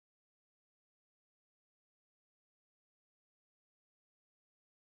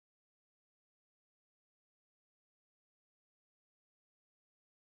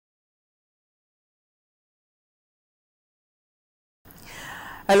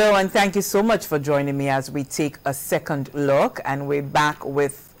Hello, and thank you so much for joining me as we take a second look. And we're back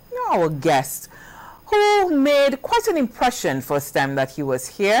with our guest who made quite an impression first time that he was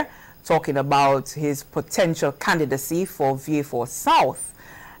here, talking about his potential candidacy for Vieux Fort South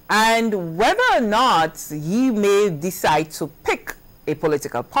and whether or not he may decide to pick a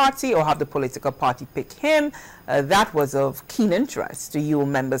political party or have the political party pick him. That was of keen interest to you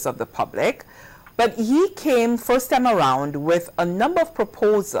members of the public. But he came first time around with a number of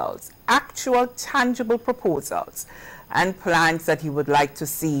proposals, actual tangible proposals and plans that he would like to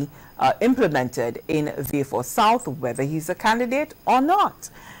see implemented in Vieux Fort South, whether he's a candidate or not.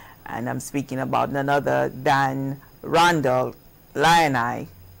 And I'm speaking about none other than Randall Lionel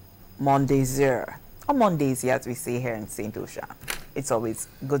Mondesir, or Mondesir as we say here in St. Lucia. It's always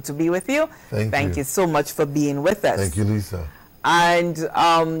good to be with you. Thank you so much for being with us. Thank you, Lisa. And,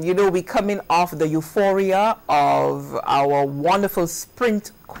 you know, we're coming off the euphoria of our wonderful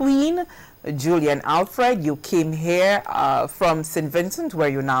sprint queen, Julian Alfred. You came here from St. Vincent, where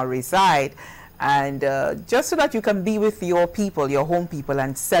you now reside, and just so that you can be with your people, your home people,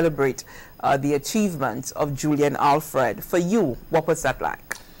 and celebrate the achievements of Julian Alfred. For you, what was that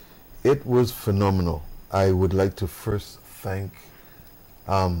like? It was phenomenal. I would like to first thank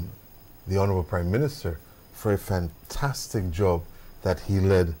the Honorable Prime Minister for a fantastic job that he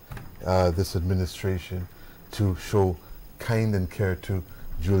led this administration to show kind and care to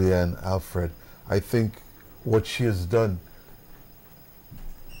Julianne Alfred. I think what she has done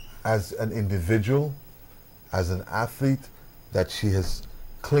as an individual, as an athlete, that she has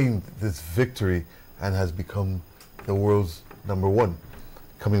claimed this victory and has become the world's #1,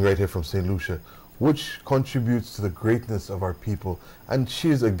 coming right here from St. Lucia, which contributes to the greatness of our people. And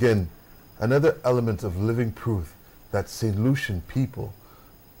she is, again, another element of living proof that St. Lucian people,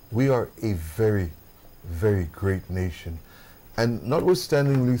 we are a very, very great nation. And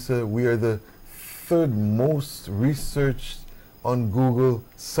notwithstanding, Lisa, we are the 3rd most researched on Google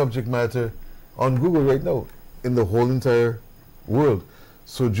subject matter on Google right now in the whole entire world.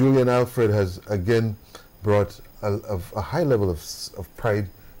 So Julian Alfred has again brought a high level of pride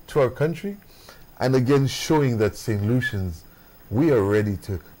to our country, and again showing that St. Lucians, we are ready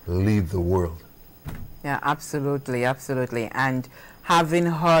to lead the world. Yeah, absolutely, absolutely. And having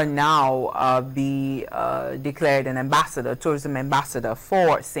her now be declared an ambassador, tourism ambassador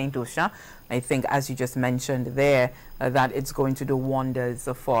for St. Lucia, I think, as you just mentioned there, that it's going to do wonders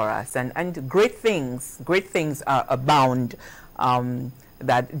for us. And great things abound.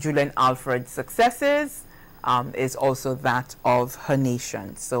 That Julian Alfred's successes is also that of her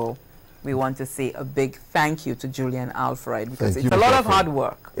nation. So we want to say a big thank you to Julian Alfred, because it's a lot of hard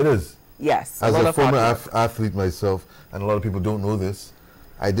work. It is. Yes. As a former athlete myself, and a lot of people don't know this,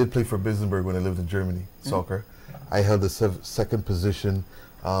 I did play for Bisenberg when I lived in Germany, soccer. I held the 2nd position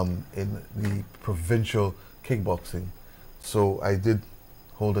in the provincial kickboxing. So I did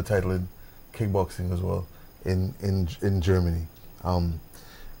hold a title in kickboxing as well in Germany.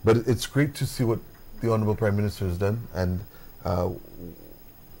 But it's great to see what the Honorable Prime Minister has done, and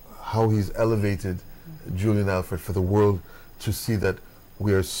how he's elevated Julian Alfred for the world to see that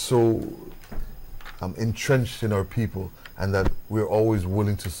we are so entrenched in our people, and that we're always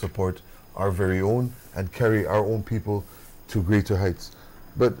willing to support our very own and carry our own people to greater heights.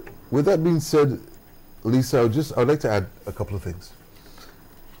 But with that being said, Lisa, I'd like to add a couple of things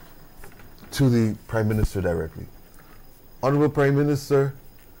to the Prime Minister directly. Honorable Prime Minister,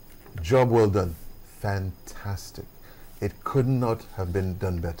 job well done. Fantastic. It could not have been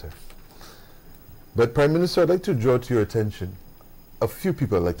done better. But Prime Minister, I'd like to draw to your attention a few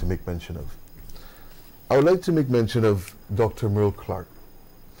people I'd like to make mention of. I would like to make mention of Dr. Merle Clark.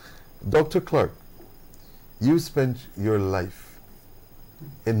 Dr. Clark, you spent your life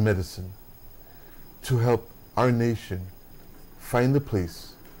in medicine to help our nation find a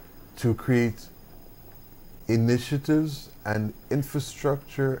place to create initiatives and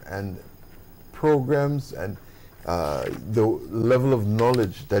infrastructure and programs, and the level of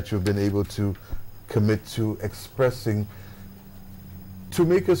knowledge that you've been able to commit to expressing, to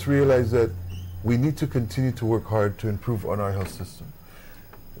make us realize that we need to continue to work hard to improve on our health system.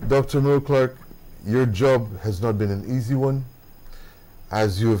 Dr. Merle Clark, your job has not been an easy one,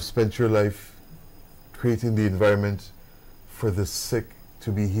 as you have spent your life creating the environment for the sick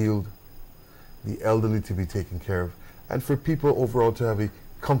to be healed, the elderly to be taken care of, and for people overall to have a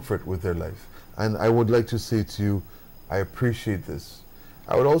comfort with their life. And I would like to say to you, I appreciate this.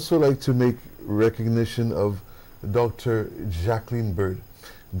 I would also like to make recognition of Dr. Jacqueline Bird.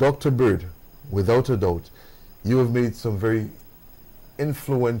 Dr. Bird, without a doubt, you have made some very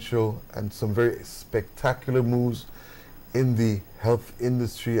influential and some very spectacular moves in the health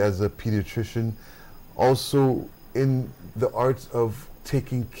industry as a pediatrician, also in the art of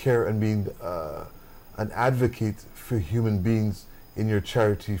taking care and being an advocate for human beings in your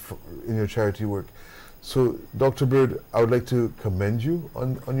charity work. So, Dr. Bird, I would like to commend you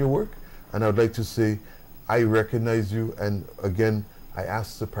on your work, and I would like to say I recognize you, and again, I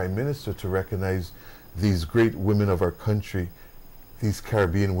ask the Prime Minister to recognize these great women of our country, these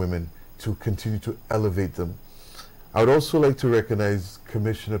Caribbean women, to continue to elevate them. I would also like to recognize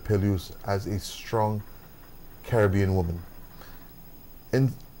Commissioner Peleus as a strong Caribbean woman.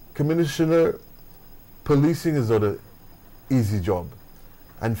 And Commissioner, policing is not an easy job,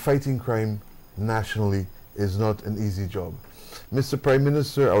 and fighting crime nationally is not an easy job. Mr. Prime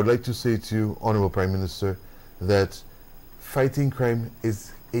Minister, I would like to say to you, Honorable Prime Minister, that fighting crime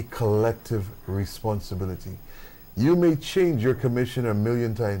is a collective responsibility. You may change your commissioner a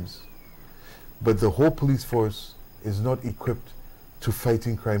million times, but the whole police force is not equipped to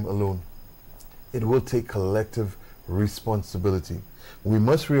fighting crime alone. It will take collective responsibility. We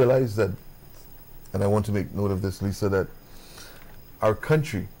must realize that, and I want to make note of this, Lisa, that our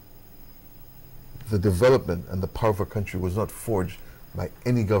country, the development and the power of our country was not forged by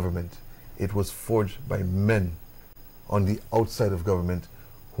any government. It was forged by men on the outside of government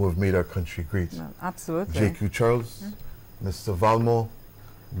who have made our country great. No, absolutely. J.Q. Charles, Mr. Valmore,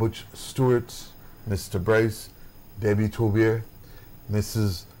 Butch Stewart, Mr. Bryce, Debbie Tobier,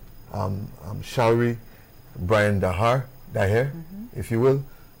 Mrs. Shalry, Brian Daher, if you will.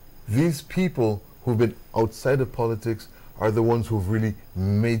 These people who've been outside of politics are the ones who've really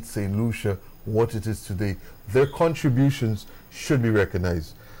made St. Lucia what it is today. Their contributions should be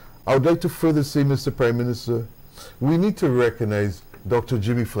recognized. I would like to further say, Mr. Prime Minister, we need to recognize Dr.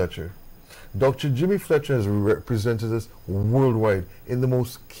 Jimmy Fletcher. Dr. Jimmy Fletcher has represented us worldwide in the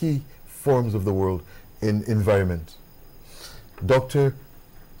most key forms of the world in environment. Dr.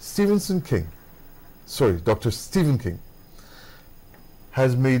 Stephen King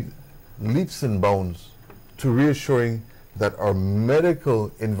has made leaps and bounds to reassuring that our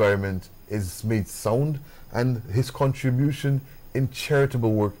medical environment is made sound, and his contribution in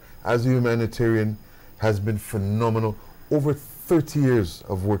charitable work as a humanitarian has been phenomenal. Over 30 years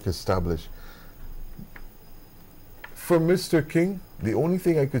of work established. For Mr. King, the only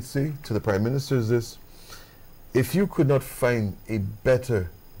thing I could say to the Prime Minister is this: if you could not find a better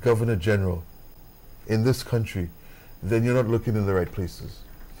Governor General in this country, then you're not looking in the right places.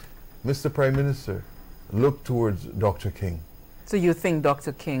 Mr. Prime Minister, look towards Dr. King. So you think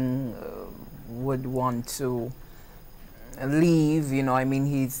Dr. King would want to leave, I mean,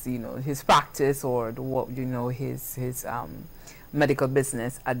 his practice or his medical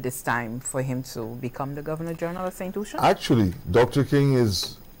business at this time for him to become the Governor General of St. Lucia? Actually, Dr. King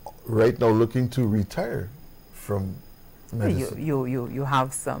is right now looking to retire from medicine. You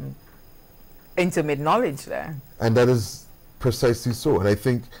have some intimate knowledge there. And that is precisely so. And I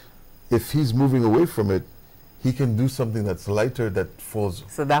think if he's moving away from it, he can do something that's lighter, that falls.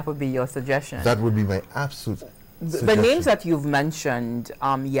 So that would be your suggestion? That would be my absolute suggestion. The names that you've mentioned,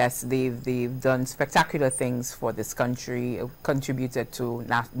 yes, they've done spectacular things for this country, contributed to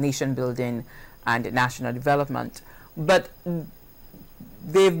nation building and national development. But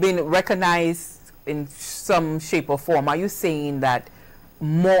they've been recognized in some shape or form. Are you saying that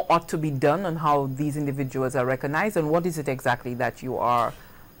more ought to be done on how these individuals are recognized? And what is it exactly that you are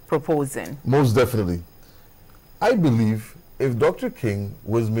proposing? Most definitely. I believe if Dr. King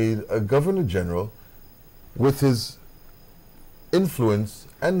was made a Governor General, with his influence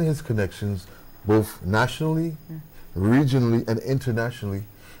and his connections both nationally, regionally, and internationally,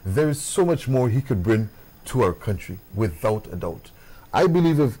 there is so much more he could bring to our country, without a doubt. I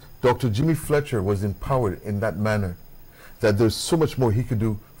believe if Dr. Jimmy Fletcher was empowered in that manner, that there's so much more he could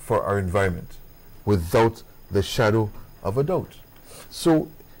do for our environment, without the shadow of a doubt. So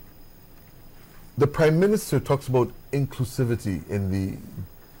the Prime Minister talks about inclusivity in the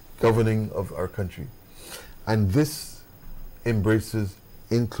governing of our country. And this embraces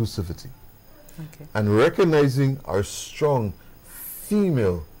inclusivity. Okay. And recognizing our strong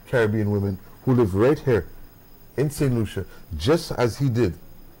female Caribbean women who live right here in St. Lucia, just as he did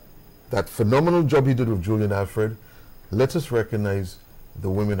that phenomenal job he did with Julian Alfred. Let us recognize the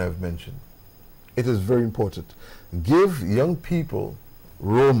women I've mentioned. It is very important. Give young people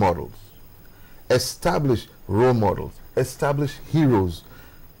role models. Establish role models. Establish heroes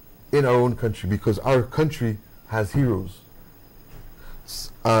in our own country, because our country has heroes.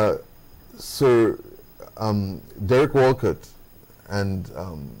 Sir Derek Walcott and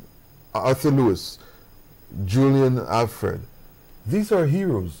Arthur Lewis, Julian Alfred, these are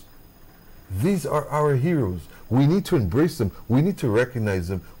heroes. These are our heroes. We need to embrace them. We need to recognize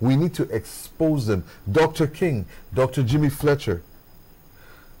them. We need to expose them. Dr. King, Dr. Jimmy Fletcher,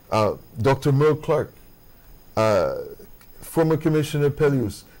 Dr. Merle Clark, former Commissioner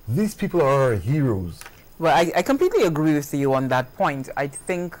Pelius. These people are our heroes. Well, I completely agree with you on that point. I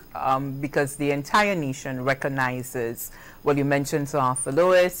think because the entire nation recognizes, well, you mentioned Sir Arthur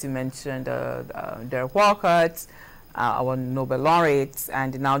Lewis, you mentioned Derek Walcott, our Nobel laureates,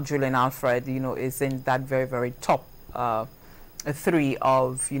 and now Julian Alfred, you know, is in that very, very top three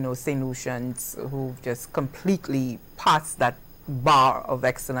of, you know, St. Lucians who've just completely passed that bar of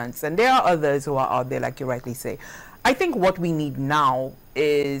excellence. And there are others who are out there, like you rightly say. I think what we need now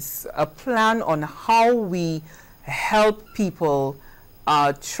is a plan on how we help people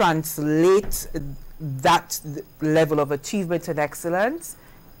translate that level of achievement and excellence.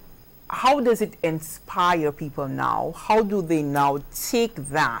 How does it inspire people now? How do they now take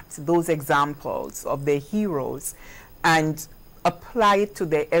that, those examples of their heroes, and apply it to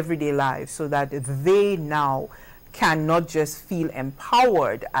their everyday lives so that they now can not just feel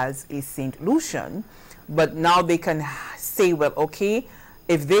empowered as a St. Lucian, but now they can say, well, okay,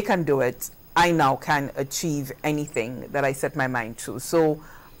 if they can do it, I now can achieve anything that I set my mind to. So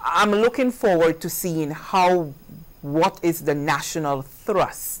I'm looking forward to seeing what is the national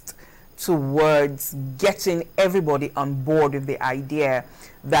thrust towards getting everybody on board with the idea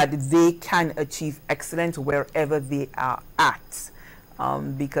that they can achieve excellence wherever they are at.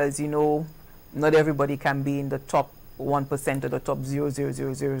 Because, you know, not everybody can be in the top 1% or the top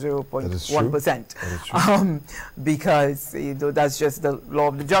 0.1%, because you know, that's just the law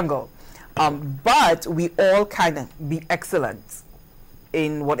of the jungle. But we all can be excellent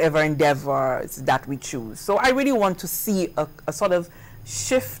in whatever endeavors that we choose. So I really want to see a sort of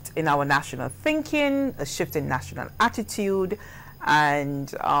shift in our national thinking, a shift in national attitude, and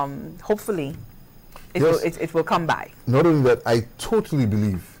hopefully it will come by. Not only that, I totally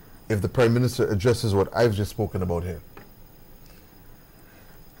believe if the Prime Minister addresses what I've just spoken about here,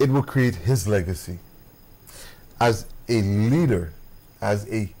 it will create his legacy as a leader, as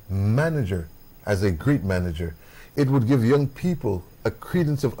a manager, as a great manager. It would give young people a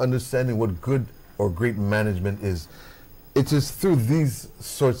credence of understanding what good or great management is. It is through these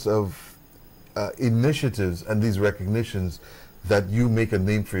sorts of initiatives and these recognitions that you make a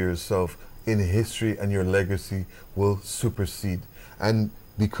name for yourself in history, and your legacy will supersede. And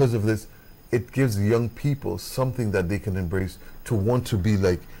because of this, it gives young people something that they can embrace to want to be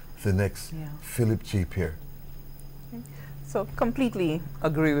like the next Philip J. Pierre. So completely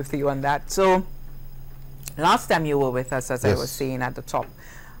agree with you on that. So last time you were with us, as I was saying at the top,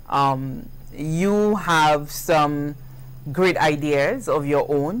 you have some great ideas of your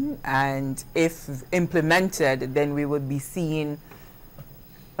own, and if implemented, then we would be seeing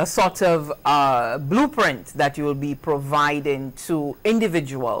a sort of blueprint that you will be providing to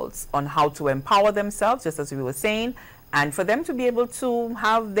individuals on how to empower themselves, just as we were saying, and for them to be able to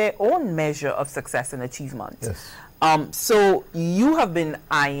have their own measure of success and achievement. Yes. So you have been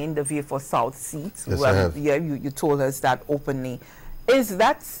eyeing the Vieux Fort South seat. Yes, I have. Yeah, you told us that openly. Is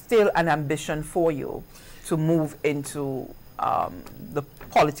that still an ambition for you to move into the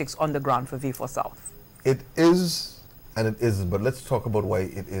politics on the ground for Vieux Fort South? It is and it isn't, but let's talk about why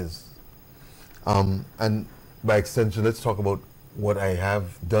it is. And by extension, let's talk about what I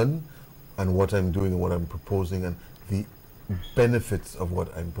have done and what I'm doing and what I'm proposing and the benefits of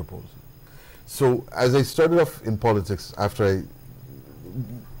what I'm proposing. So as I started off in politics after I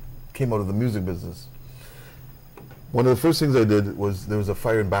came out of the music business, one of the first things I did was there was a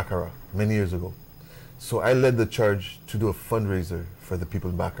fire in Baccarat many years ago. So I led the charge to do a fundraiser for the people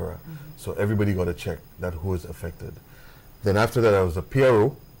in Baccarat. So everybody got a check that who was affected. Then after that I was a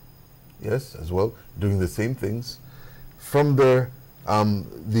PRO, yes, as well, doing the same things. From there,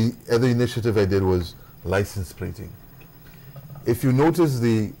 the other initiative I did was license plating. If you notice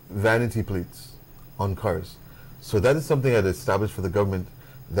the vanity plates on cars, so that is something I'd established for the government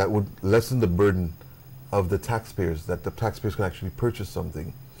that would lessen the burden of the taxpayers, that the taxpayers can actually purchase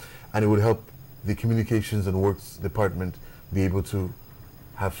something, and it would help the communications and works department be able to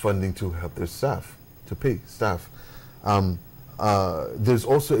have funding to help their staff, to pay staff. There's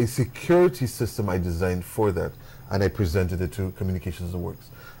also a security system I designed for that, and I presented it to communications and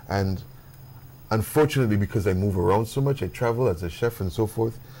works. And unfortunately, because I move around so much, I travel as a chef and so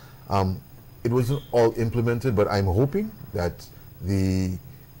forth, it wasn't all implemented, but I'm hoping that the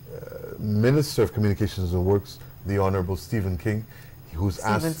Minister of Communications and Works, the Honorable Stephen King,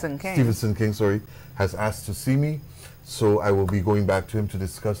 Stevenson King, sorry, has asked to see me. So I will be going back to him to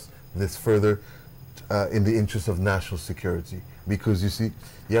discuss this further in the interest of national security. Because you see,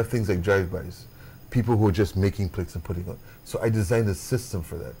 you have things like drive-bys. people who are just making plates and putting on. So I designed a system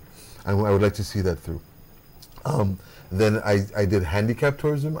for that, and I would like to see that through. Then I did handicap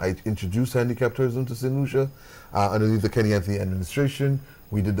tourism. I introduced handicap tourism to St. Lucia underneath the Kenny Anthony administration.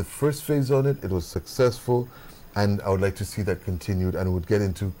 We did the first phase on it. It was successful, and I would like to see that continued, and would get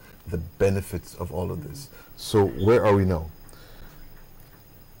into the benefits of all of this. So where are we now?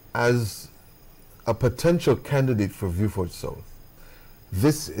 As a potential candidate for Vieux Fort South,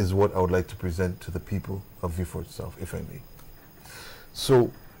 this is what I would like to present to the people of Vieux Fort South, if I may.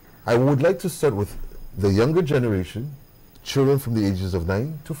 So I would like to start with the younger generation, children from the ages of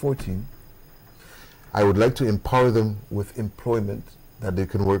 9 to 14. I would like to empower them with employment that they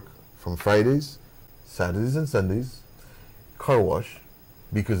can work from Fridays, Saturdays and Sundays, car wash,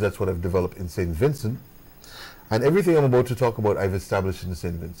 because that's what I've developed in St. Vincent. And everything I'm about to talk about, I've established in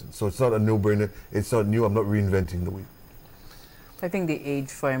St. Vincent. So it's not a no-brainer. It's not new. I'm not reinventing the wheel. I think the age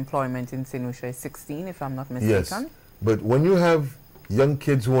for employment in St. Lucia is 16, if I'm not mistaken. Yes, but when you have young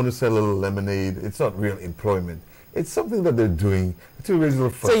kids who want to sell a little lemonade, it's not real employment. It's something that they're doing to raise a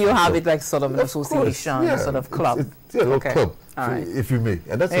little fun. So you have it like sort of an association, a sort of club. Yeah, a little club, if you may.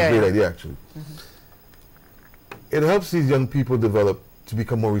 And that's a great idea, actually. It helps these young people develop to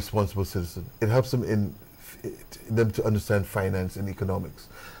become more responsible citizens. It helps them them to understand finance and economics.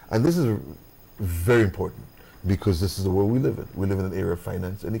 And this is very important because this is the world we live in. We live in an era of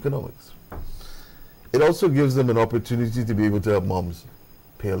finance and economics. It also gives them an opportunity to be able to help moms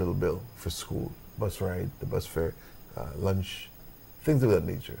pay a little bill for school, bus ride, the bus fare, lunch, things of that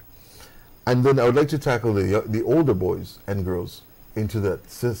nature. And then I would like to tackle the older boys and girls into that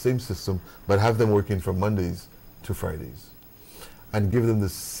same system, but have them working from Mondays to Fridays, and give them the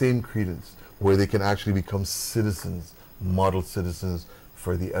same credence where they can actually become citizens, model citizens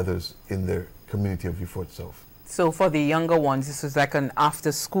for the others in their community of Vieux Fort South. So for the younger ones, this was like an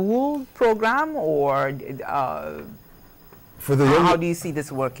after-school program, or for the how do you see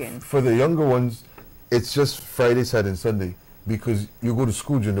this working? For the younger ones, it's just Friday, Saturday, and Sunday, because you go to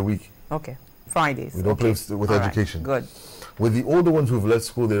school during the week. Okay, Fridays. We don't play with education. Good. With the older ones who've left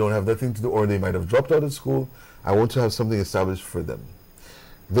school, they don't have nothing to do, or they might have dropped out of school. I want to have something established for them.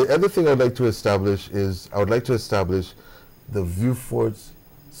 The other thing I'd like to establish is, I would like to establish the Vieux Fort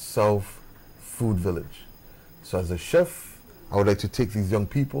South Food Village. So as a chef, I would like to take these young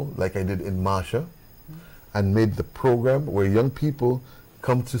people, like I did in Marsha, and made the program where young people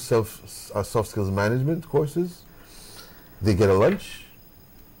come to soft skills management courses. They get a lunch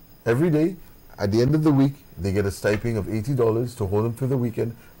every day. At the end of the week, they get a stipend of $80 to hold them through the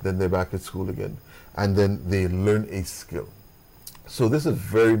weekend. Then they're back at school again. And then they learn a skill. So this is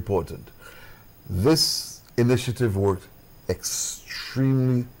very important. This initiative worked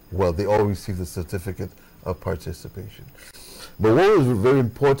extremely well. They all received a certificate of participation. But what was very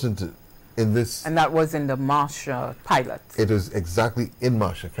important in this... And that was in the Marsha pilot. It is exactly in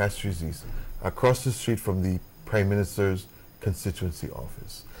Marsha, Castries East, across the street from the Prime Minister's constituency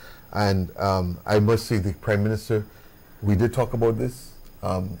office. And I must say, the Prime Minister, we did talk about this.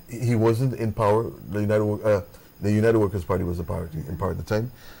 He wasn't in power. The United Workers' Party was in power at the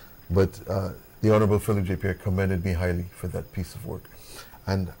time. But the Honorable Philip J. Pierre commended me highly for that piece of work.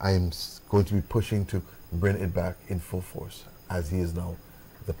 And I'm going to be pushing to bring it back in full force, as he is now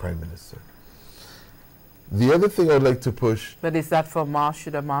the Prime Minister. The other thing I'd like to push... But is that for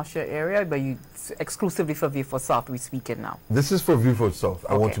Marsha, the Marsha area? But you exclusively for Vieux Fort South we're speaking now? This is for Vieux Fort South.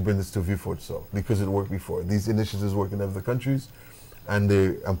 Okay. I want to bring this to Vieux Fort South because it worked before. These initiatives work in other countries, and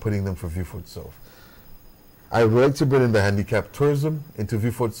I'm putting them for Vieux Fort South. I would like to bring in the handicap tourism into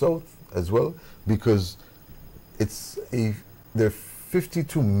Vieux Fort South as well, because there are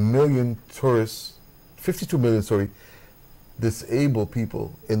 52 million tourists, 52 million, sorry, disabled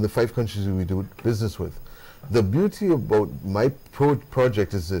people in the 5 countries we do business with. The beauty about my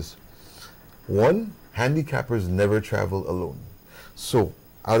project is this. 1, handicappers never travel alone. So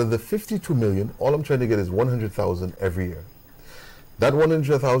out of the 52 million, all I'm trying to get is 100,000 every year. That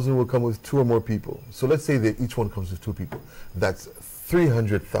 100,000 will come with 2 or more people. So let's say that each one comes with 2 people. That's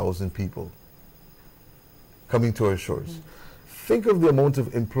 300,000 people coming to our shores. Think of the amount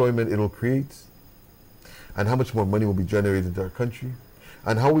of employment it'll create, and how much more money will be generated into our country,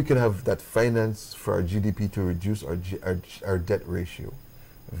 and how we can have that finance for our GDP to reduce our debt ratio.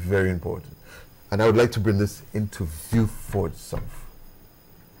 Very important. And I would like to bring this into Vieux Fort South.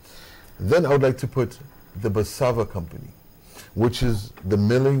 Then I would like to put the Basava company, which is the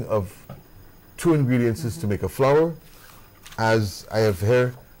milling of 2 ingredients to make a flour. As I have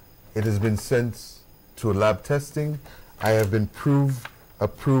here, it has been sent to lab testing. I have been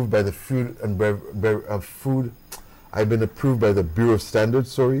approved by the I've been approved by the Bureau of Standards,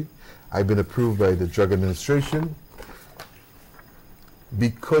 sorry. I've been approved by the Drug Administration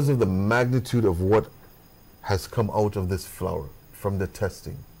because of the magnitude of what has come out of this flower from the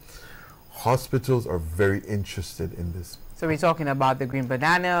testing. Hospitals are very interested in this. So we're talking about the green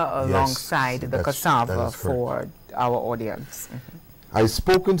banana alongside the cassava for our audience. I've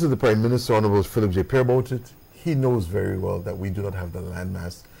spoken to the Prime Minister, Honorable Philip J. Perry, about it. He knows very well that we do not have the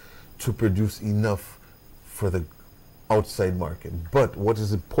landmass to produce enough for the outside market. But what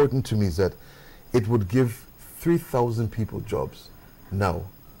is important to me is that it would give 3,000 people jobs. Now,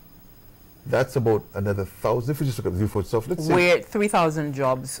 that's about another 1,000. If we just look at Vieux Fort South, let's say where 3,000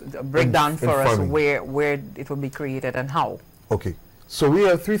 jobs, break down for us where it will be created and how. Okay, so we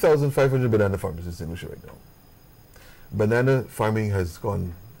have 3,500 banana farmers in St. Lucia right now. Banana farming has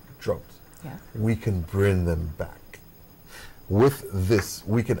gone dropped. Yeah. We can bring them back. With this,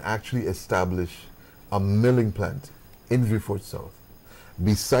 we can actually establish a milling plant in Vieux Fort South.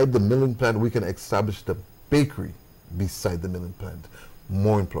 Beside the milling plant, we can establish the bakery beside the milling plant.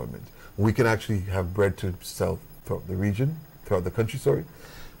 More employment. We can actually have bread to sell throughout the region, throughout the country, sorry.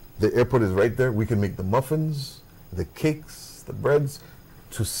 The airport is right there. We can make the muffins, the cakes, the breads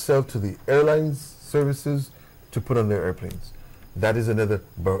to sell to the airlines services to put on their airplanes. That is another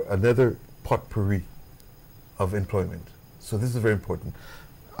potpourri of employment. So this is very important.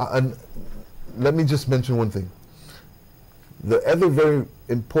 And let me just mention one thing. The other very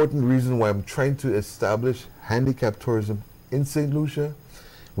important reason why I'm trying to establish handicap tourism in St. Lucia,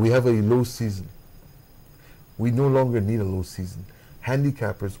 we have a low season. We no longer need a low season.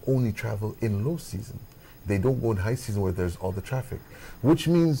 Handicappers only travel in low season. They don't go in high season where there's all the traffic. Which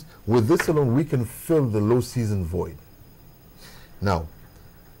means with this alone, we can fill the low season void. Now,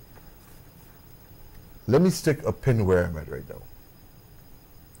 let me stick a pin where I'm at right now.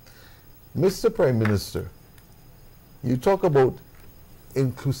 Mr. Prime Minister, you talk about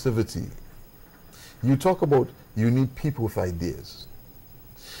inclusivity. You talk about you need people with ideas.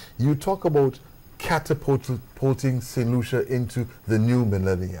 You talk about catapulting St. Lucia into the new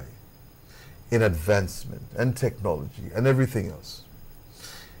millennia in advancement and technology and everything else.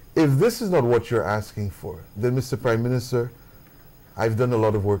 If this is not what you're asking for, then Mr. Prime Minister, I've done a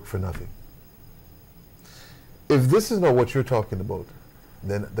lot of work for nothing. If this is not what you're talking about,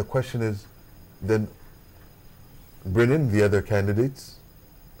 then the question is, then bring in the other candidates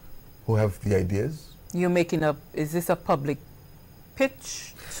who have the ideas. You're making is this a public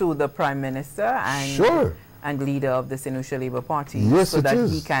pitch to the Prime Minister and, sure, and leader of the St. Lucia Labour Party? Yes, so that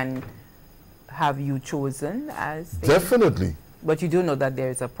is. he can have you chosen as... Definitely. But you do know that there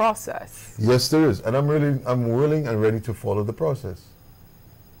is a process. Yes, there is. And I'm willing and ready to follow the process.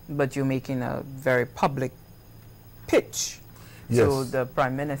 But you're making a very public pitch to the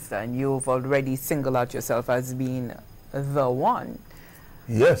Prime Minister, and you've already singled out yourself as being the one.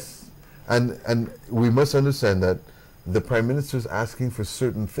 Yes. And we must understand that the Prime Minister is asking for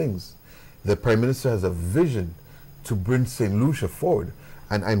certain things. The Prime Minister has a vision to bring St. Lucia forward,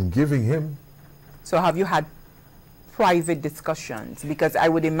 and I'm giving him. So have you had private discussions? Because I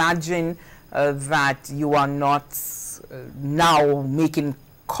would imagine that you are not now making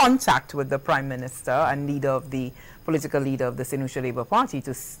contact with the Prime Minister and political leader of the St. Lucia Labour Party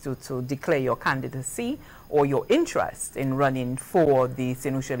to declare your candidacy or your interest in running for the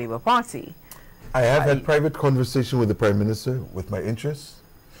St. Lucia Labour Party. I have had private conversation with the Prime Minister with my interests,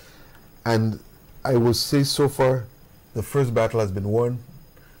 and I will say so far the first battle has been won.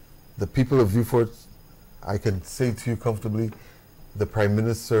 The people of Vieux Fort, I can say to you comfortably, the Prime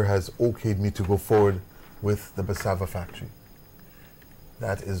Minister has okayed me to go forward with the Cassava factory.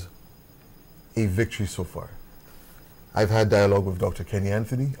 That is a victory so far. I've had dialogue with Dr. Kenny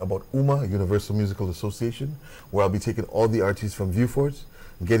Anthony about UMA, Universal Musical Association, where I'll be taking all the artists from Vieux Fort,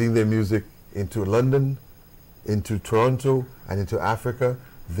 getting their music into London, into Toronto, and into Africa.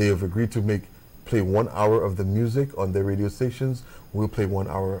 They have agreed to play 1 hour of the music on their radio stations. We'll play 1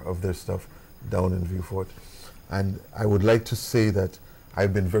 hour of their stuff down in Vieux Fort. And I would like to say that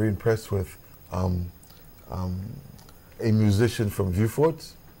I've been very impressed with a musician from Vieux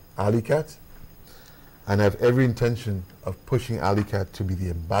Fort, Ali Cat, and I have every intention of pushing Ali Cat to be the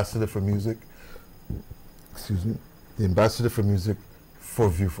ambassador for music, the ambassador for music for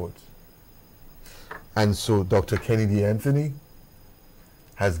Vieux Fort. And so Dr. Kennedy Anthony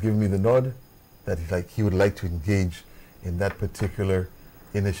has given me the nod that he would like to engage in that particular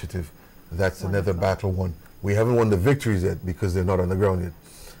initiative. That's another battle won. We haven't won the victories yet because they're not on the ground yet.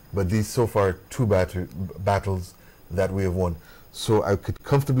 But these so far 2 battles that we have won. So I could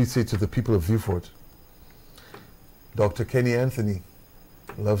comfortably say to the people of Vieux Fort, Dr. Kenny Anthony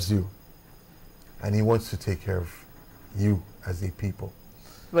loves you, and he wants to take care of you as a people.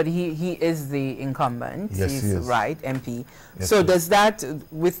 But he is the incumbent. Yes, He's he is. right, MP. Yes, so he does that,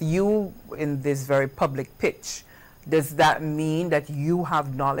 with you in this very public pitch, does that mean that you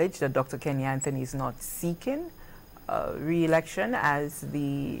have knowledge that Dr. Kenny Anthony is not seeking re-election as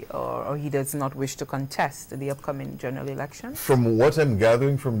or he does not wish to contest the upcoming general election? From what I'm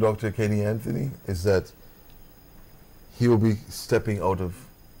gathering from Dr. Kenny Anthony is that he will be stepping out of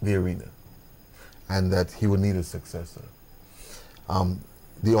the arena and that he will need a successor.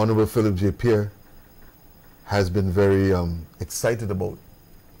 The Honorable Philip J. Pierre has been very excited about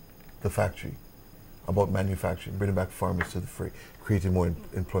the factory, about manufacturing, bringing back farmers to the fray, creating more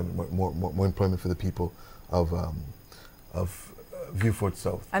employment, more employment for the people of Vieux Fort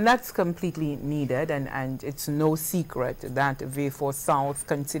South. And that's completely needed, and it's no secret that Vieux Fort South,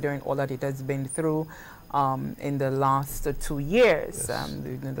 considering all that it has been through in the last 2 years, yes.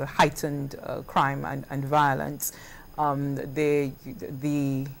 The heightened crime and violence, there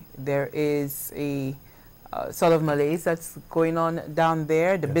is a sort of malaise that's going on down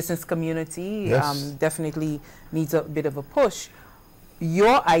there. The yes. business community yes. Definitely needs a bit of a push.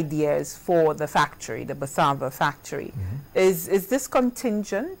 Your ideas for the factory, the Basava factory, mm-hmm. is this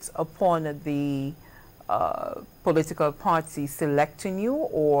contingent upon the political party selecting you,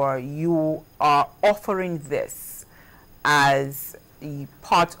 or you are offering this as a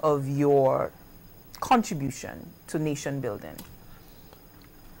part of your contribution to nation building?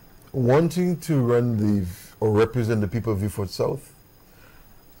 Wanting to run or represent the people of Vieux Fort South,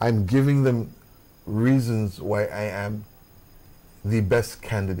 I'm giving them reasons why I am the best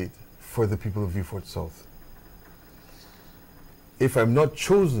candidate for the people of Vieux Fort South. If I'm not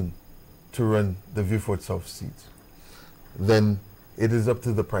chosen to run the Vieux Fort South seat, then it is up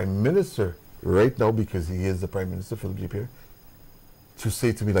to the Prime Minister right now, because he is the Prime Minister, Philip J. Pierre, to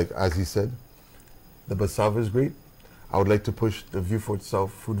say to me, like, as he said, the Basava is great. I would like to push the Vieux Fort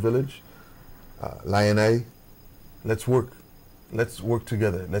South Food Village. Lion Eye, let's work. Let's work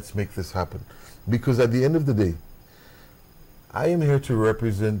together. Let's make this happen. Because at the end of the day, I am here to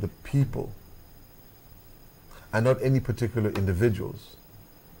represent the people and not any particular individuals.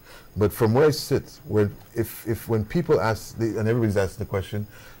 But from where I sit, when people ask, and everybody's asking the question,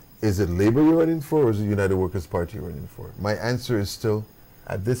 is it Labour you're running for, or is it United Workers' Party you're running for? My answer is still,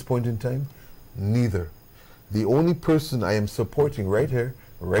 at this point in time, neither. The only person I am supporting right here,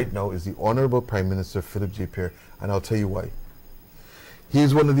 right now, is the Honorable Prime Minister Philip J. Pierre, and I'll tell you why. He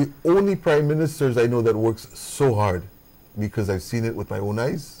is one of the only Prime Ministers I know that works so hard, because I've seen it with my own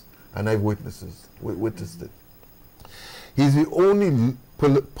eyes, and I've witnessed it. He's the only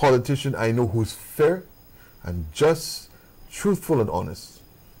politician I know who's fair and just, truthful and honest.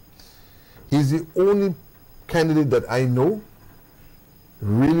 He's the only candidate that I know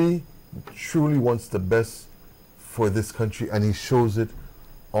really, truly wants the best for this country, and he shows it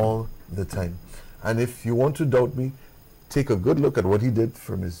all the time. And if you want to doubt me, take a good look at what he did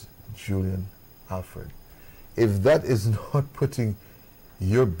for Ms. Julian Alfred. If that is not putting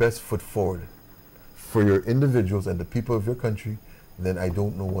your best foot forward for your individuals and the people of your country, then I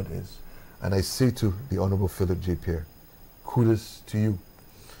don't know what is. And I say to the Honorable Philip J. Pierre, kudos to you.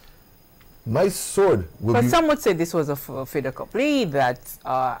 My sword will be... But some would say this was a fait accompli, that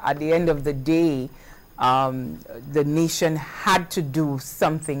at the end of the day, the nation had to do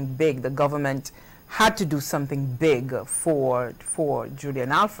something big. The government had to do something big for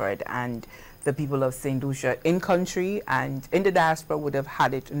Julian Alfred, and the people of St. Lucia in country and in the diaspora would have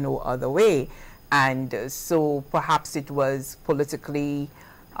had it no other way. And so perhaps it was politically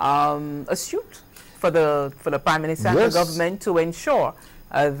astute for the Prime Minister and yes. the government to ensure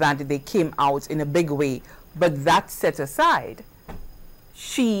that they came out in a big way. But that set aside,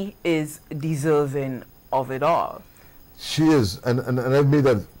 she is deserving of it all. She is, and I've made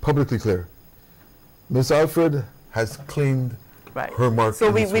that publicly clear. Miss Alfred has claimed right. her mark. So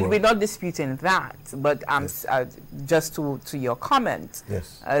we're not disputing that, but yes. Just to your comment,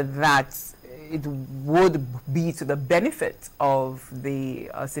 yes. That it would be to the benefit of the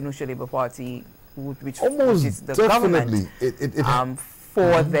St. Lucia Labour Party, which is the definitely. government,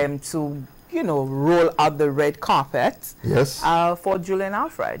 for them to, roll out the red carpet yes. For Julian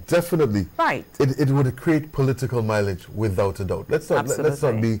Alfred. Definitely. Right. It would create political mileage without a doubt. Let's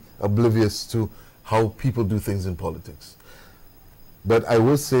not be oblivious to how people do things in politics. But I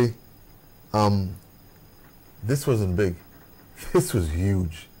will say, this wasn't big. This was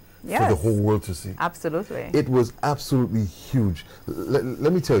huge. Yes. For the whole world to see. Absolutely. It was absolutely huge.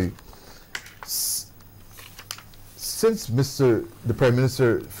 Let me tell you, since the Prime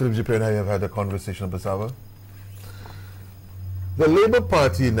Minister, Philip J. Pierre, and I have had a conversation on Basava, the Labour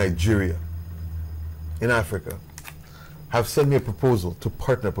Party in Nigeria, in Africa, have sent me a proposal to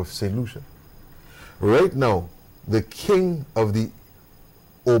partner up with St. Lucia. Right now, the king of the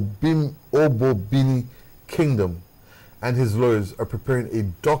Obobini Kingdom and his lawyers are preparing a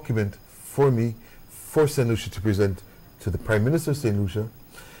document for me, for St. Lucia, to present to the Prime Minister of St. Lucia,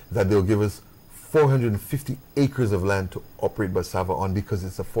 that they'll give us 450 acres of land to operate Basava on, because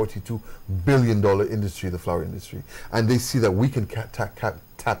it's a $42 billion industry, the flower industry. And they see that we can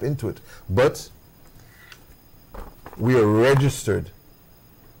tap into it. But we are registered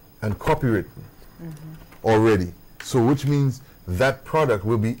and copywritten already. So which means that product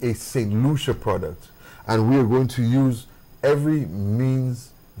will be a St. Lucia product. And we are going to use every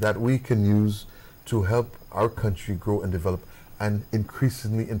means that we can use to help our country grow and develop and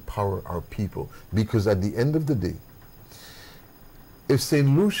increasingly empower our people. Because at the end of the day, if St.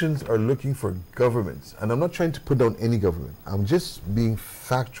 Lucians are looking for governments, and I'm not trying to put down any government, I'm just being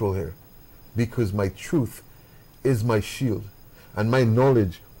factual here, because my truth is my shield and my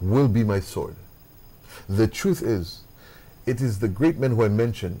knowledge will be my sword. The truth is, it is the great men who I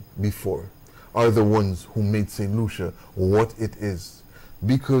mentioned before are the ones who made St. Lucia what it is.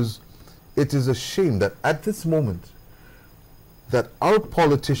 Because it is a shame that at this moment, that our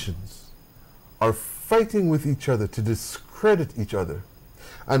politicians are fighting with each other to discredit each other.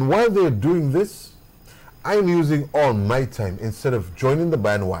 And while they're doing this, I'm using all my time, instead of joining the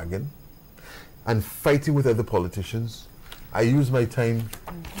bandwagon and fighting with other politicians, I use my time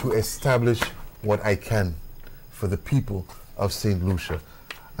to establish what I can for the people of St. Lucia.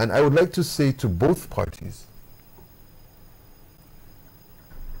 And I would like to say to both parties,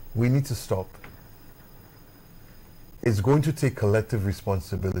 we need to stop. It's going to take collective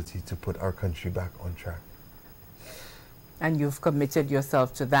responsibility to put our country back on track. And you've committed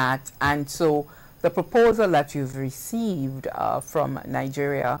yourself to that. And so the proposal that you've received from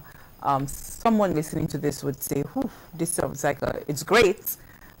Nigeria, someone listening to this would say, this sounds like it's great,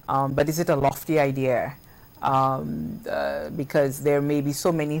 but is it a lofty idea? Because there may be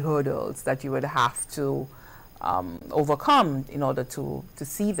so many hurdles that you would have to overcome in order to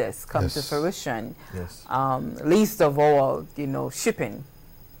see this come to fruition. Yes. Least of all, shipping.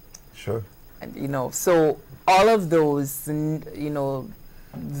 Sure. And, so all of those,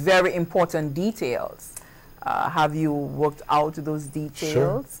 very important details. Have you worked out those details?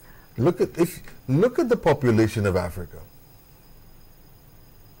 Sure. Look at the population of Africa.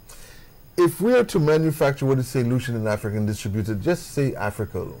 If we are to manufacture what is St. Lucian in Africa and distribute it, just say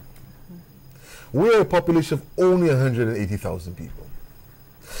Africa alone, we are a population of only 180,000 people.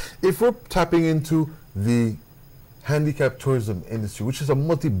 If we're tapping into the handicap tourism industry, which is a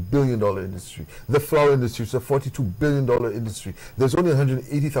multi-billion-dollar industry, the flower industry, which is a $42 billion industry, there's only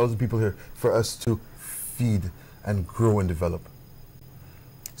 180,000 people here for us to feed and grow and develop.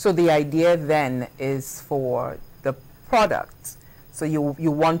 So the idea then is for the product. So you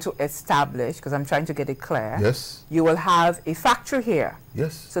want to establish, because I'm trying to get it clear. Yes. You will have a factory here.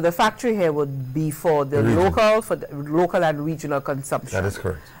 Yes. So the factory here would be for the local and regional consumption. That is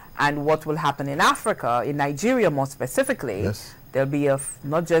correct. And what will happen in Africa, in Nigeria more specifically, yes, there'll be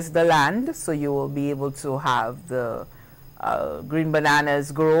not just the land, so you will be able to have the green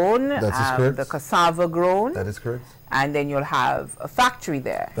bananas grown, the cassava grown. That is correct. And then you'll have a factory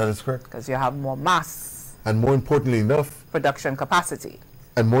there. That is correct. Because you have more mass. And more importantly enough, production capacity.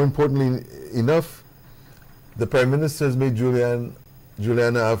 And more importantly enough, the Prime Minister has made Juliana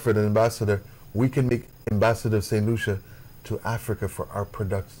Alfred an ambassador. We can make Ambassador of St. Lucia to Africa for our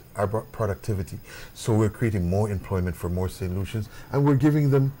productivity. So we're creating more employment for more St. Lucians, and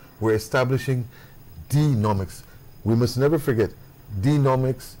we're establishing D-nomics. We must never forget,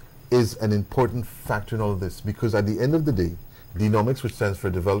 D-nomics is an important factor in all of this, because at the end of the day, D-nomics, which stands for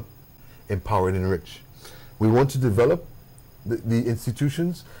develop, empower, and enrich. We want to develop the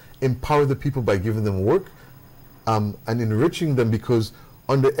institutions, empower the people by giving them work, and enriching them, because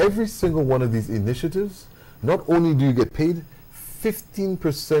under every single one of these initiatives, not only do you get paid,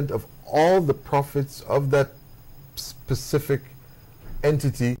 15% of all the profits of that specific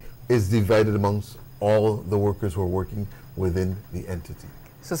entity is divided amongst all the workers who are working within the entity.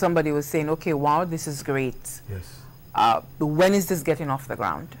 So somebody was saying, okay, wow, this is great. Yes. When is this getting off the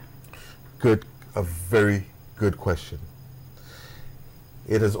ground? Good, a very good question.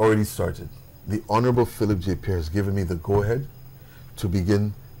 It has already started. The Honorable Philip J. Pierre has given me the go-ahead to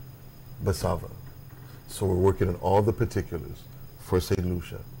begin Basava. So we're working on all the particulars for St.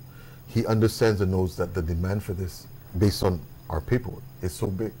 Lucia. He understands and knows that the demand for this, based on our paperwork, is so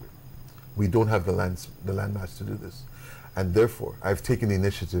big. We don't have the land mass to do this. And therefore, I've taken the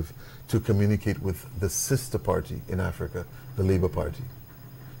initiative to communicate with the sister party in Africa, the Labour Party,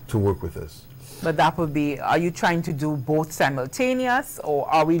 to work with us. But that would be, are you trying to do both simultaneous, or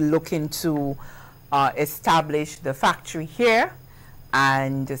are we looking to establish the factory here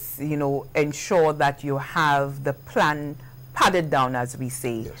and, you know, ensure that you have the plan padded down, as we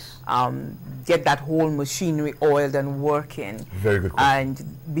say, yes. Get that whole machinery oiled and working? Very good question.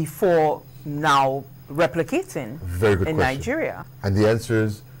 And before now replicating Very good in question. Nigeria? And the answer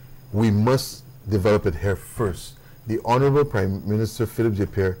is, we must develop it here first. The Honorable Prime Minister Philip J.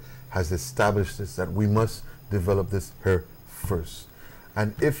 Pierre has established this, that we must develop this here first.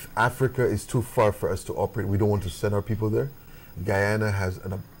 And if Africa is too far for us to operate, we don't want to send our people there, Guyana has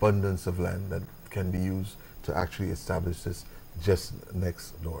an abundance of land that can be used to actually establish this just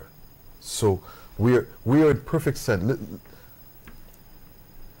next door. So we are in perfect sense.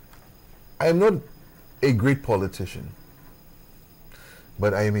 I am not a great politician,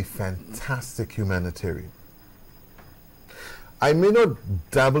 but I am a fantastic humanitarian. I may not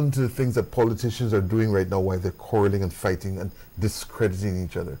dabble into the things that politicians are doing right now while they're quarreling and fighting and discrediting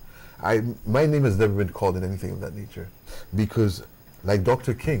each other. My name has never been called in anything of that nature, because, like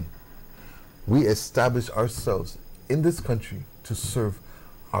Dr. King, we establish ourselves in this country to serve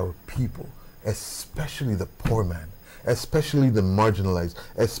our people, especially the poor man, especially the marginalized,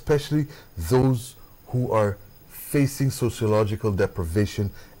 especially those who are facing sociological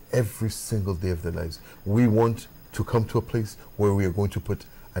deprivation every single day of their lives. We want to come to a place where we are going to put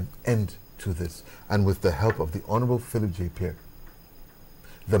an end to this. And with the help of the Honorable Philip J. Pierre,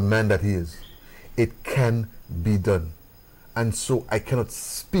 the man that he is, it can be done. And so I cannot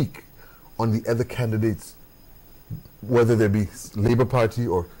speak on the other candidates, whether they be Labour Party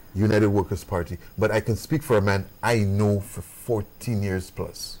or United Workers Party, but I can speak for a man I know for 14 years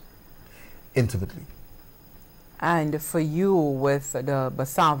plus, intimately. And for you, with the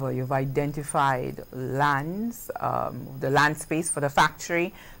Basava, you've identified lands, the land space for the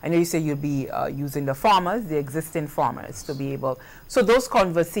factory. I know you say you'll be using the farmers, the existing farmers, to be able. So those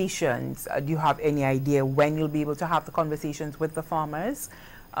conversations, do you have any idea when you'll be able to have the conversations with the farmers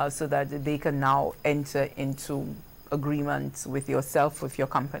so that they can now enter into agreements with yourself, with your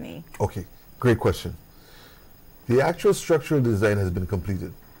company? Okay, great question. The actual structural design has been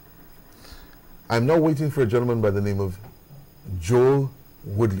completed. I'm now waiting for a gentleman by the name of Joel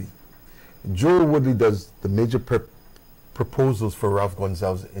Woodley. Joel Woodley does the major proposals for Ralph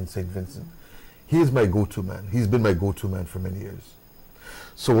Gonzalez in St. Vincent. He is my go-to man. He's been my go-to man for many years.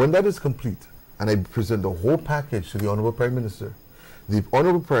 So when that is complete, and I present the whole package to the Honorable Prime Minister, the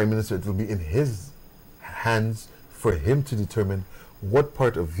Honorable Prime Minister, it will be in his hands for him to determine what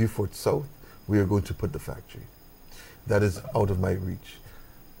part of Vieux Fort South we are going to put the factory. That is out of my reach.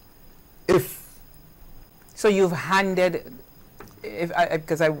 So you've handed,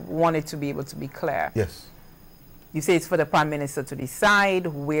 because I wanted to be able to be clear. Yes. You say it's for the Prime Minister to decide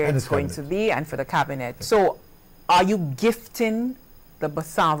where it's going to be, and for the Cabinet. Yes. So are you gifting the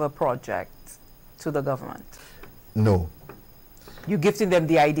Basava project to the government? No. You're gifting them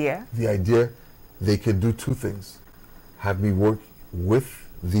the idea? The idea, they can do two things. Have me work with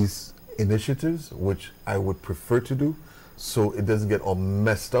these initiatives, which I would prefer to do, so it doesn't get all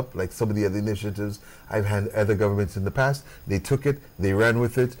messed up like some of the other initiatives I've had other governments in the past. They took it, they ran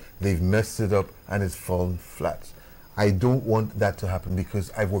with it, they've messed it up, and it's fallen flat. I don't want that to happen,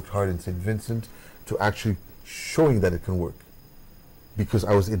 because I've worked hard in St. Vincent to actually showing that it can work, because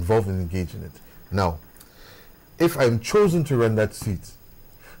I was involved and engaged in it. Now, if I'm chosen to run that seat,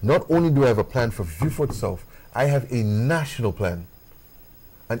 not only do I have a plan for Vieux Fort South, I have a national plan,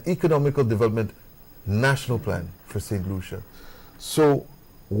 an economical development national plan for St. Lucia. So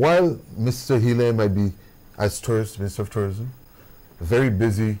while Mr. Hile might be, as Minister of Tourism, very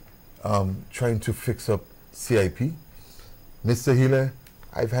busy trying to fix up CIP, Mr. Hile,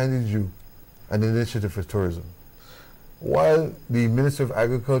 I've handed you an initiative for tourism. While the Minister of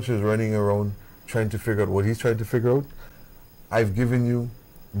Agriculture is running around trying to figure out what he's trying to figure out, I've given you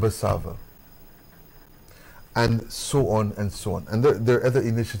Basava. And so on and so on. And there are other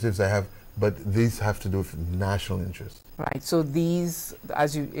initiatives I have, but these have to do with national interest. Right. So these,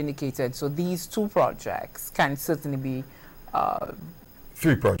 as you indicated, so these two projects can certainly be...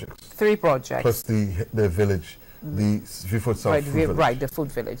 Three projects. Three projects. Plus the village, the Vieux Fort South food village. Right, the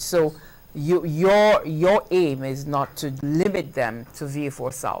food village. So your aim is not to limit them to Vieux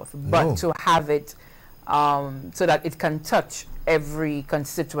Fort South, but to have it so that it can touch every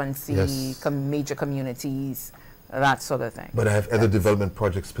constituency, yes. Major communities, that sort of thing. But I have other development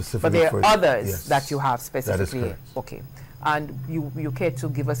projects specifically. But there are others yes. that you have specifically. That is correct. Okay. And you care to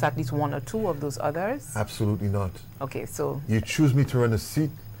give us at least one or two of those others? Absolutely not. Okay, so... You choose me to run a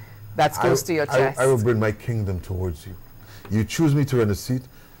seat. That's close to your chest. I will bring my kingdom towards you. You choose me to run a seat,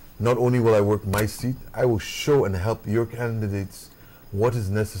 not only will I work my seat, I will show and help your candidates what is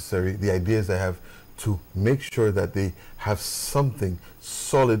necessary, the ideas I have, to make sure that they have something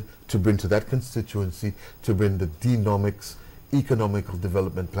solid to bring to that constituency, to bring the denomics, economical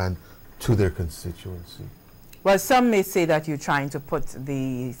development plan to their constituency. Well, some may say that you're trying to put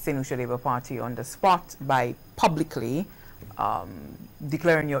the St. Lucia Labour Party on the spot by publicly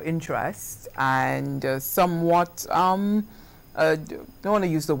declaring your interest, and somewhat, don't want to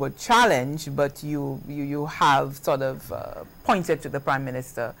use the word challenge, but you have sort of pointed to the Prime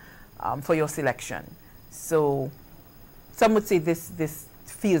Minister for your selection. So some would say this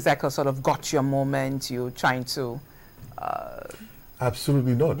feels like a sort of gotcha moment. You're trying to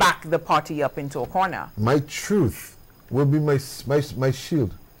absolutely not back the party up into a corner. My truth will be my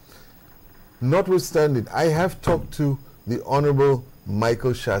shield. Notwithstanding, I have talked to the Honorable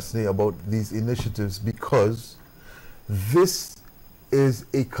Michael Chasney about these initiatives because this is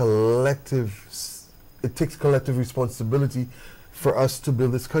a collective, it takes collective responsibility for us to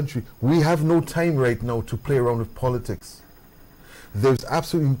build this country. We have no time right now to play around with politics. There's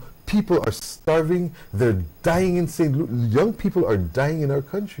absolutely, people are starving, they're dying in St. Louis. Young people are dying in our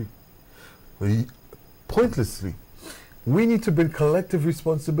country. Pointlessly. We need to bring collective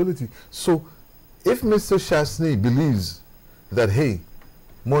responsibility. So if Mr. Chasney believes that, hey,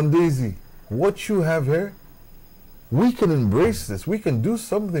 Mondesi, what you have here, we can embrace this, we can do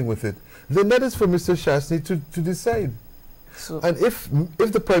something with it, then that is for Mr. Chasney to decide. So, and if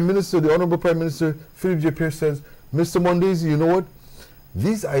the Prime Minister, the Honorable Prime Minister, Philippe J. Pierce says, Mr. Mondesi, you know what?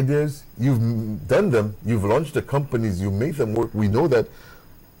 These ideas, you've done them, you've launched the companies, you made them work, we know that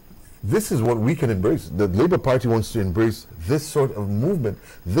this is what we can embrace. The Labour Party wants to embrace this sort of movement,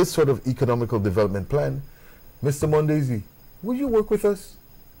 this sort of economical development plan. Mr. Mondesi, will you work with us?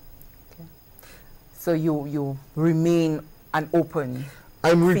 Okay. So you remain an open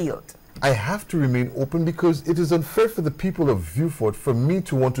field. I have to remain open because it is unfair for the people of Vieux Fort for me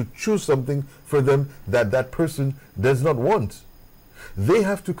to want to choose something for them that that person does not want. They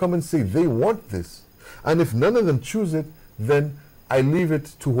have to come and say they want this. And if none of them choose it, then I leave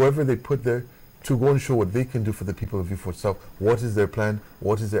it to whoever they put there to go and show what they can do for the people of Vieux Fort South. What is their plan?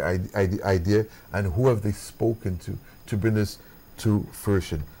 What is their idea? And who have they spoken to bring this to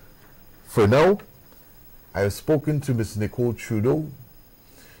fruition? For now, I have spoken to Ms. Nicole Trudeau.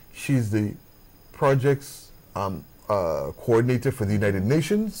 She's the projects coordinator for the United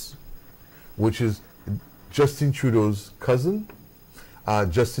Nations, which is Justin Trudeau's cousin.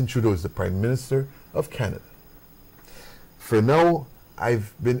 Justin Trudeau is the Prime Minister of Canada. For now,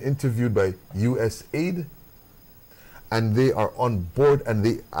 I've been interviewed by USAID, and they are on board, and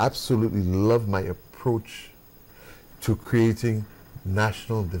they absolutely love my approach to creating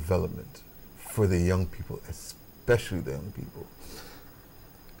national development for the young people, especially the young people.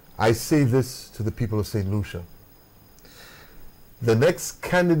 I say this to the people of St. Lucia. The next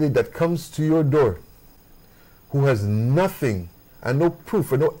candidate that comes to your door who has nothing and no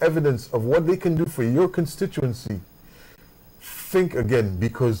proof and no evidence of what they can do for your constituency, think again,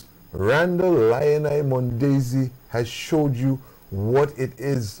 because Randall Lionel Mondesi has showed you what it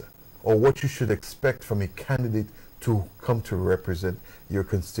is or what you should expect from a candidate to come to represent your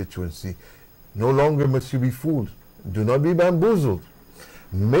constituency. No longer must you be fooled. Do not be bamboozled.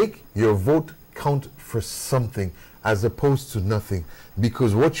 Make your vote count for something as opposed to nothing,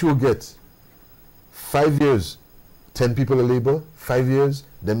 because what you'll get, 5 years, 10 people are Labour, 5 years,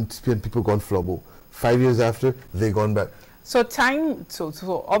 them 10 people gone flubble. 5 years after, they gone back. So time,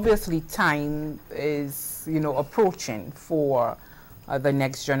 so obviously time is, approaching for the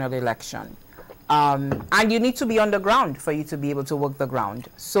next general election. And you need to be on the ground for you to be able to work the ground.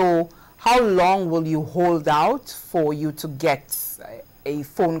 So how long will you hold out for you to get a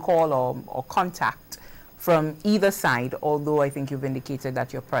phone call or contact from either side, although I think you've indicated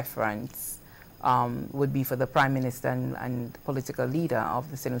that your preference would be for the Prime Minister and political leader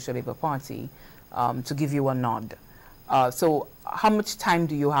of the St. Lucia Labour Party to give you a nod. So how much time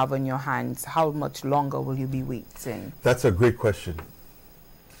do you have on your hands? How much longer will you be waiting? That's a great question.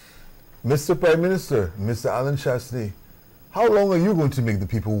 Mr. Prime Minister, Mr. Alan Chasney, how long are you going to make the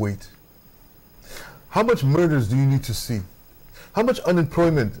people wait? How much murders do you need to see? How much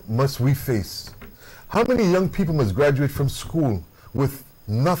unemployment must we face? How many young people must graduate from school with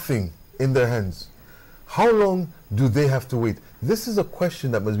nothing in their hands? How long do they have to wait? This is a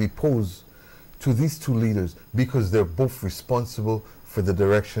question that must be posed to these two leaders because they're both responsible for the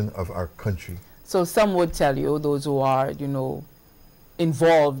direction of our country. So some would tell you, those who are,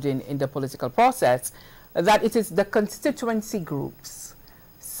 involved in the political process, that it is the constituency groups,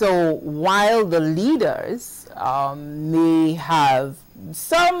 So while the leaders may have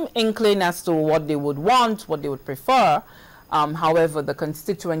some inkling as to what they would want, what they would prefer, however, the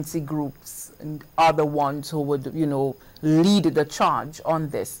constituency groups are the ones who would, you know, lead the charge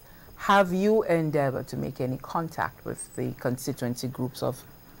on this. Have you endeavored to make any contact with the constituency groups of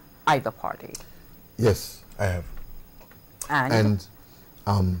either party? Yes, I have. And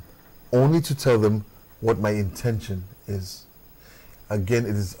only to tell them what my intention is. Again,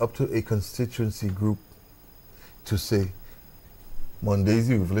 it is up to a constituency group to say,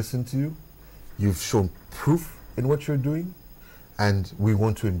 Mondaisy, we've listened to you, you've shown proof in what you're doing, and we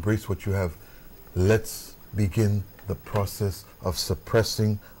want to embrace what you have. Let's begin the process of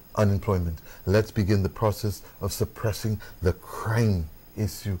suppressing unemployment. Let's begin the process of suppressing the crime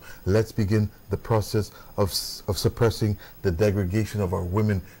issue. Let's begin the process of suppressing the degradation of our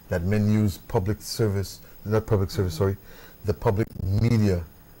women that men use public service, not public service, sorry, the public media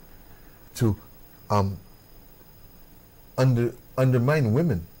to undermine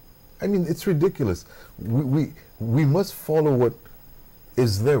women. I mean, it's ridiculous. We must follow what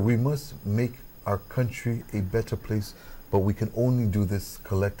is there. We must make our country a better place, but we can only do this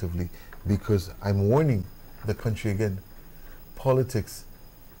collectively, because I'm warning the country again, politics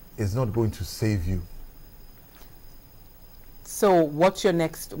is not going to save you. So what's your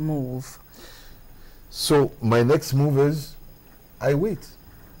next move? So my next move is I wait.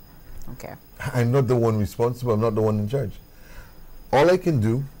 Okay. I'm not the one responsible. I'm not the one in charge. All I can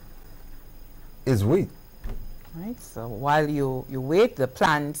do is wait. Right. So while you wait, the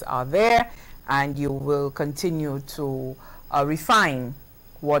plans are there, and you will continue to refine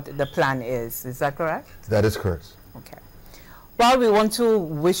what the plan is. Is that correct? That is correct. Okay. Well, we want to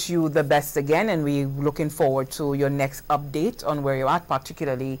wish you the best again, and we're looking forward to your next update on where you're at,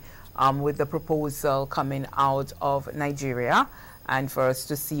 particularly with the proposal coming out of Nigeria, and for us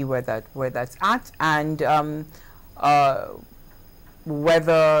to see where that's at, and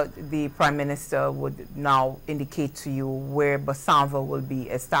whether the Prime Minister would now indicate to you where Basava will be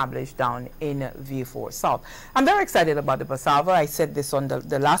established down in Vieux Fort South. I'm very excited about the Basava. I said this on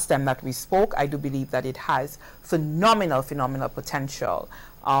the last time that we spoke. I do believe that it has phenomenal potential.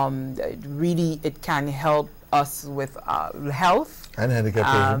 Really, it can help us with health. And handicap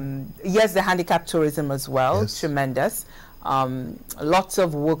tourism. Yes, the handicap tourism as well. Yes. Tremendous. Lots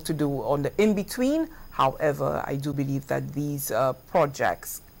of work to do on the in-between. However, I do believe that these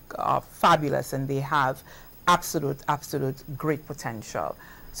projects are fabulous, and they have absolute great potential.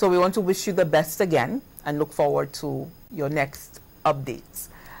 So we want to wish you the best again, and look forward to your next updates.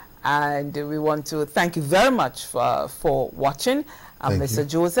 And we want to thank you very much for watching. Mr.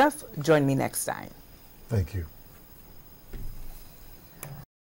 Joseph, join me next time. Thank you.